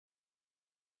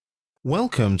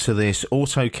Welcome to this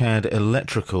AutoCAD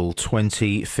Electrical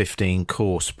 2015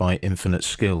 course by Infinite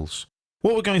Skills.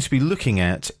 What we're going to be looking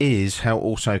at is how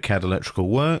AutoCAD Electrical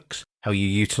works, how you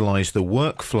utilize the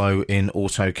workflow in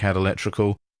AutoCAD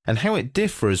Electrical, and how it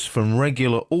differs from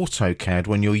regular AutoCAD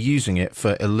when you're using it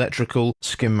for electrical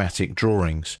schematic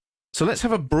drawings. So let's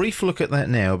have a brief look at that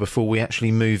now before we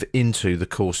actually move into the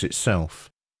course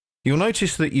itself. You'll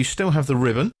notice that you still have the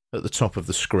ribbon at the top of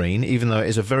the screen, even though it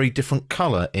is a very different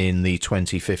color in the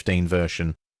 2015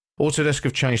 version. Autodesk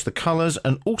have changed the colors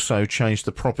and also changed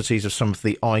the properties of some of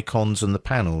the icons and the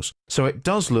panels, so it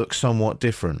does look somewhat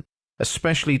different,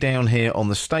 especially down here on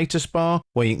the status bar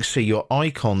where you can see your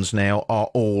icons now are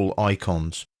all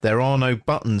icons. There are no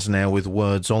buttons now with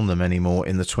words on them anymore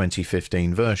in the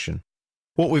 2015 version.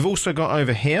 What we've also got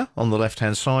over here on the left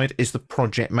hand side is the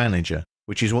Project Manager,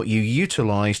 which is what you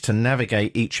utilize to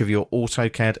navigate each of your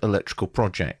AutoCAD electrical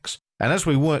projects. And as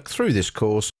we work through this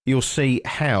course, you'll see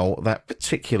how that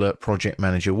particular project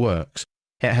manager works.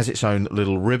 It has its own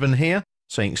little ribbon here,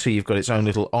 so you can see you've got its own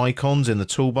little icons in the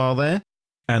toolbar there.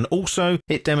 And also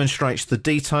it demonstrates the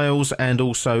details and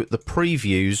also the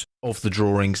previews of the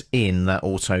drawings in that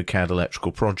AutoCAD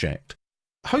electrical project.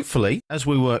 Hopefully, as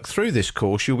we work through this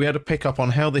course, you'll be able to pick up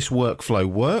on how this workflow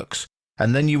works,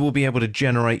 and then you will be able to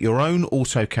generate your own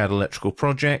AutoCAD electrical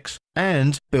projects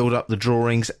and build up the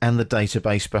drawings and the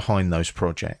database behind those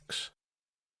projects.